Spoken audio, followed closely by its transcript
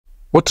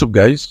What's up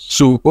guys?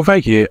 So over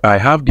here I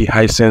have the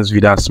Hisense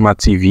Vidaa Smart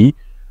TV,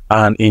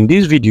 and in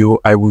this video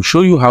I will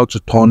show you how to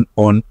turn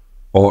on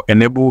or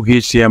enable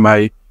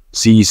HDMI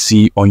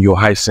CEC on your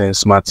Hisense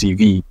Smart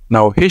TV.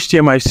 Now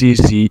HDMI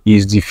CEC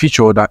is the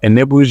feature that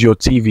enables your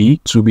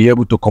TV to be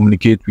able to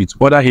communicate with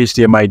other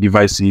HDMI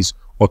devices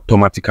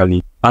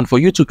automatically. And for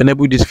you to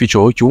enable this feature,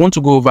 you want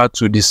to go over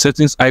to the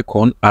settings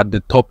icon at the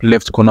top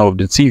left corner of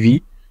the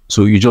TV.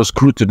 So you just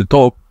scroll to the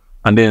top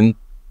and then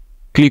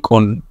click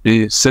on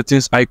the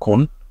settings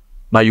icon.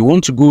 Now you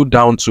want to go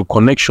down to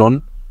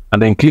connection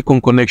and then click on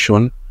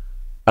connection,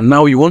 and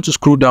now you want to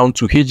scroll down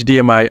to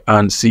HDMI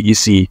and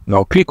CEC.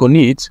 Now click on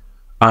it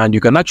and you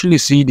can actually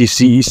see the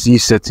CEC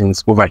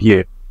settings over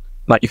here.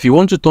 Now if you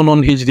want to turn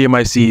on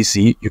HDMI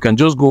CEC, you can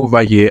just go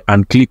over here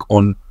and click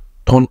on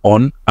turn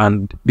on,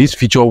 and this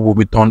feature will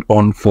be turned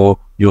on for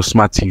your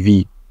smart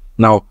TV.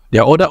 Now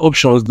there are other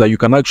options that you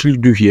can actually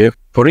do here.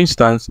 For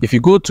instance, if you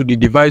go to the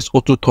device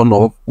auto turn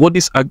off, what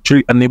this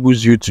actually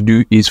enables you to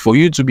do is for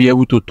you to be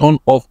able to turn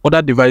off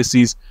other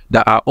devices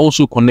that are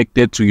also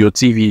connected to your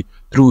TV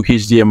through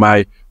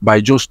HDMI by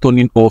just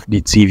turning off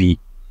the TV.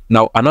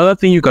 Now another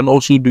thing you can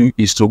also do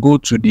is to go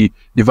to the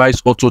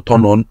device auto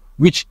turn on,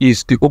 which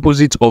is the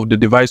opposite of the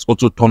device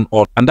auto turn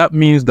on, and that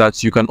means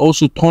that you can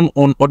also turn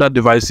on other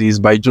devices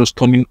by just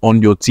turning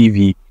on your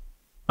TV.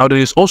 Now there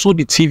is also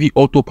the TV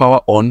auto power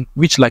on,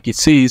 which, like it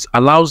says,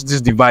 allows this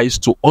device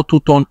to auto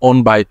turn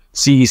on by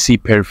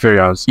CEC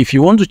peripherals. If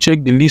you want to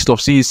check the list of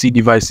CEC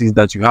devices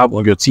that you have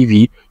on your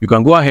TV, you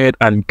can go ahead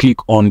and click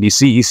on the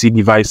CEC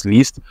device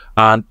list,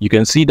 and you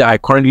can see that I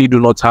currently do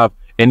not have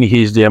any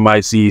HDMI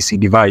CEC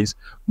device,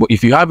 but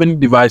if you have any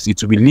device,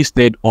 it will be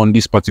listed on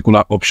this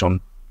particular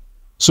option.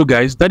 So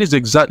guys, that is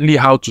exactly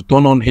how to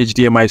turn on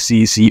HDMI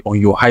CEC on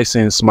your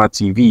Hisense Smart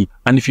TV.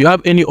 And if you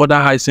have any other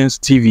Hisense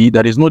TV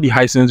that is not the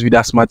Hisense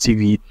Vidaa Smart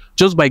TV,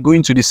 just by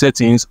going to the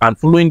settings and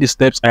following the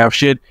steps I have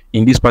shared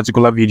in this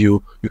particular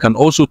video, you can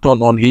also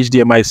turn on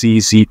HDMI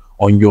CEC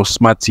on your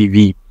Smart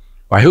TV.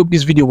 I hope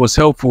this video was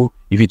helpful.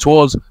 If it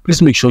was,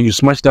 please make sure you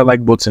smash that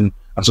like button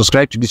and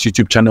subscribe to this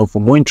YouTube channel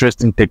for more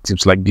interesting tech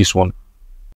tips like this one.